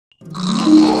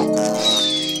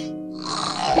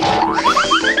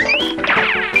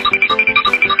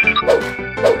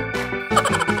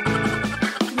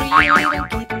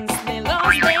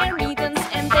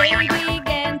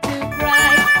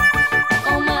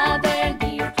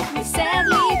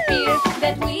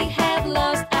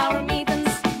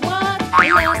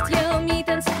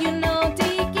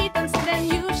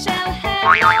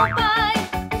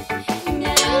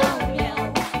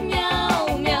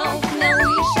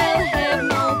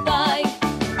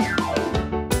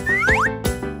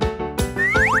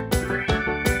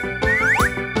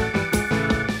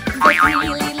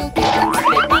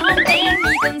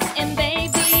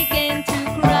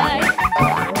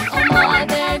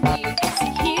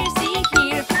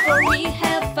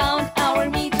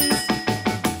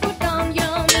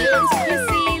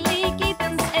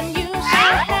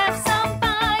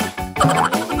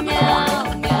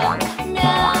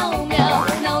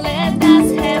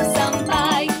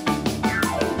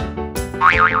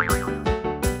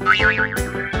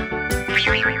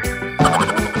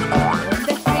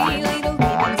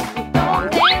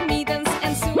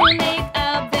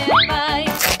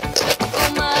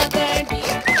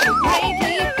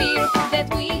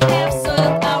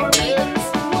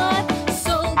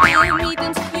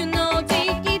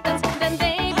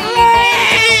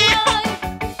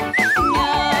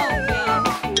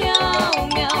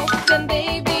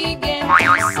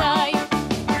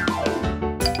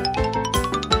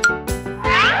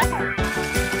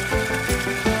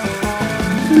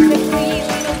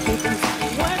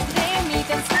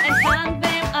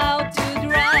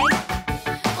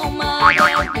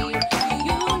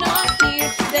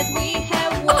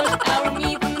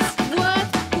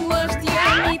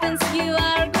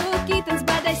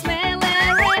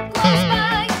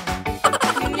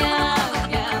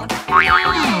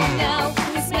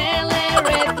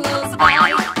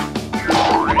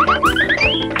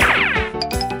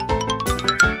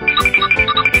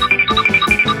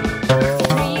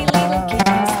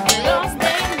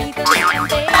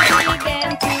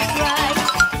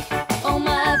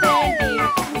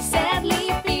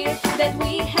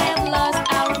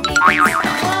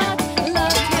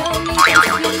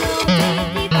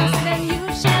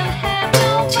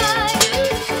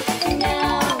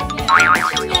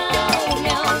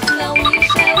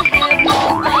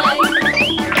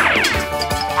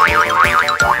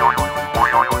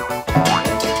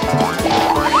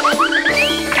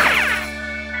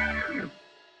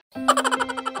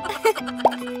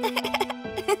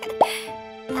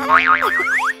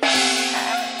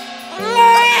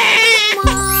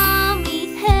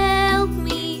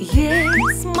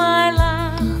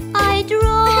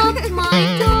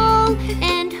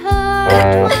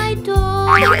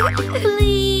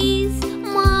Please,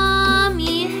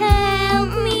 Mommy, help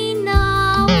me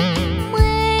now.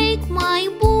 Make my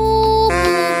boo-boo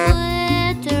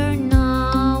better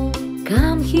now.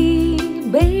 Come here,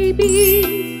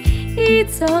 baby,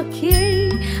 it's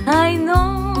okay. I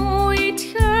know it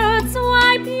hurts,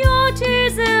 wipe your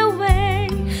tears away.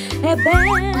 A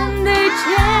bandage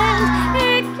and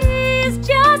a kiss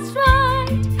just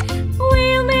right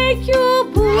will make you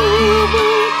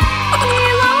boo-boo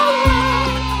feel alright.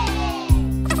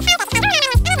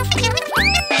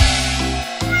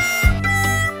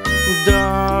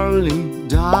 Darling,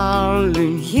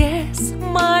 darling, Yes,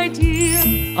 my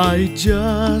dear. I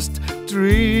just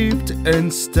tripped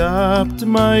and stopped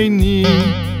my knee.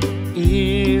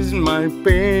 Ease my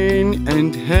pain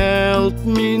and help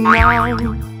me now.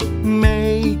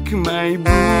 Make my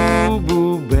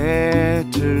boo-boo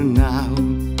better now.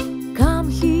 Come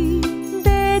here,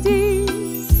 Daddy,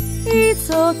 it's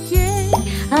okay.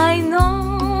 I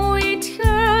know it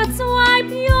hurts, wipe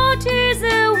your tears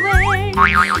away.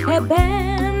 A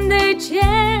bandage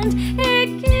and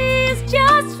a kiss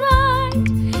just right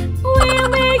will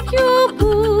make you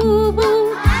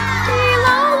boo-boo feel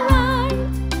alright.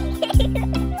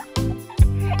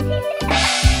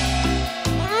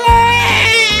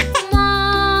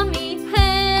 Mommy,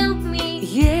 help me.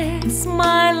 Yes,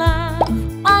 my love.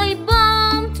 I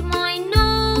bumped my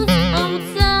nose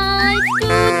outside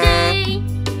today.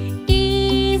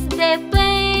 Ease the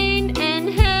pain and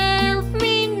help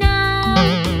me now.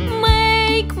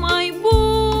 Make my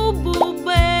boo-boo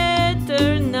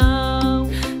better now.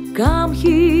 Come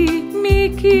here,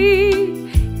 Mickey,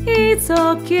 it's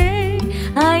okay.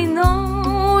 I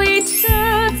know it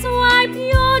hurts, wipe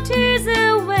your tears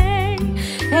away.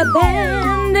 A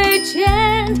bandage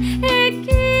and a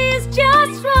kiss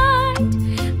just right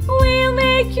will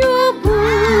make you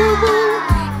boo-boo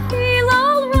feel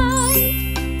alright.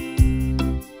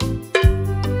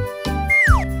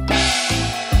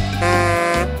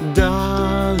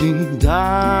 Darling,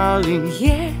 darling,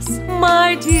 Yes,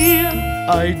 my dear.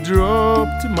 I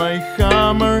dropped my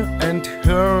hammer and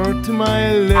hurt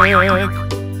my leg.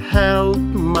 Help,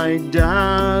 my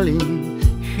darling,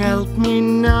 help me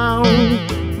now.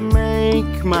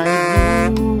 Make my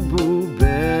boo-boo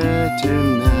better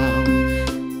now.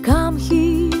 Come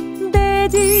here,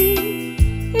 Daddy,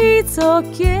 it's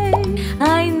okay.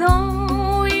 I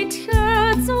know it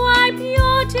hurts, wipe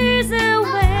your tears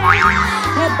away.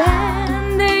 A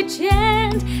bandage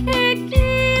and a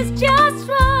kiss just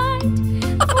right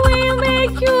will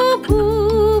make you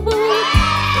boo-boo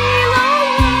feel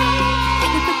alright.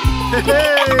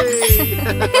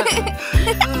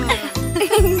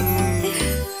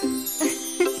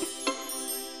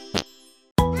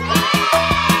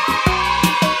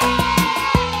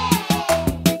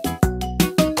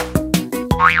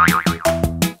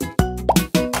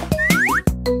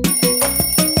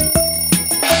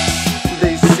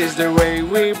 This is the way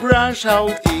we brush our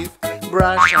teeth,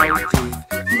 brush our teeth,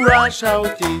 brush our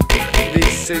teeth.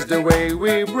 This is the way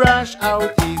we brush our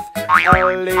teeth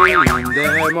early in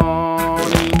the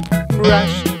morning.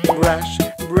 Brush, brush,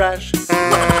 brush,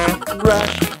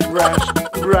 brush, brush, brush,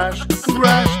 brush,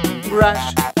 brush, brush,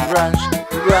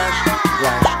 brush,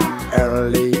 brush,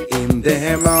 early in the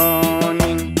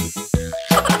morning.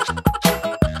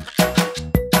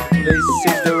 This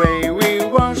is the way we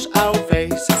wash our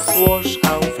face, wash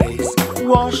our face,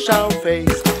 wash our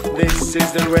face. This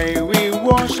is the way we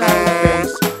wash our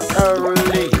face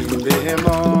early in the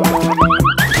morning.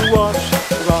 Wash,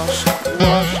 wash,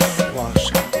 wash, wash,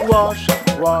 wash,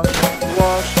 wash,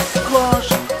 wash, wash,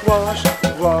 wash,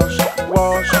 wash,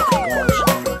 wash, wash,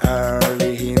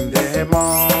 early in the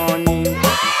morning.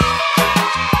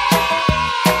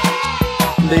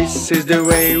 This is the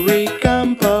way we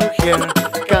comb our hair,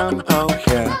 comb our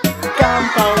hair, comb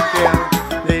our hair.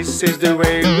 This is the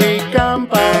way we comb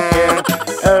our hair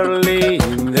early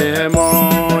in the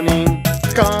morning.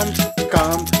 Comb,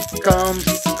 comb, comb,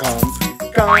 comb,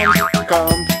 comb,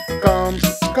 comb, comb,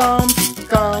 comb,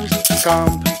 comb,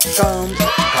 comb, comb,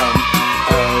 comb,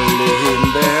 early in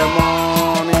the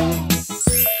morning.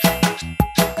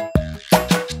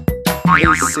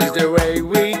 This is the way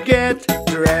we get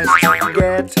dressed,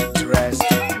 get dressed,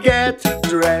 get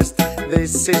dressed.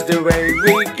 This is the way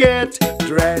we get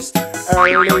dressed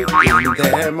early in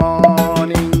the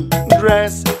morning.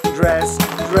 Dress, dress,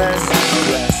 dress,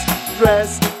 dress,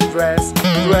 dress, dress,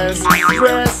 dress,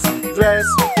 dress, dress,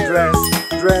 dress,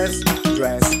 dress,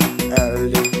 dress,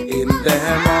 early in the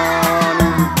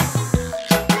morning.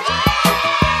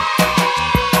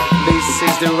 This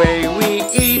is the way we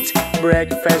eat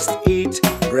breakfast, eat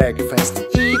breakfast,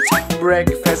 eat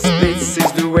breakfast. This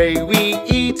is the way we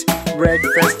eat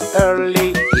breakfast early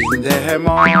in the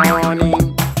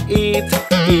morning. Eat,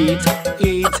 eat,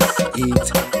 eat, eat,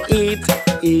 eat,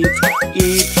 eat,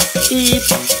 eat, eat,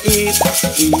 eat,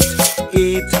 eat,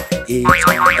 eat, eat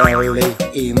early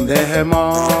in the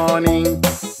morning.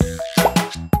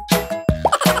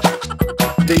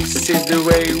 This is the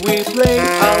way we play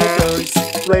outdoors,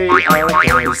 play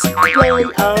outdoors, play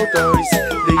outdoors.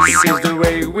 This is the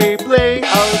way we play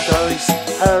outdoors,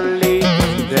 early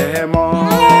in the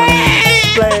morning.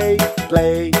 Play,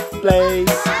 play, play,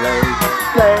 play,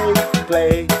 play,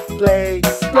 play, play,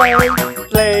 play,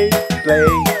 play, play,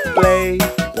 play,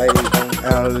 play,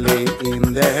 early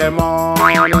in the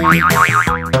morning.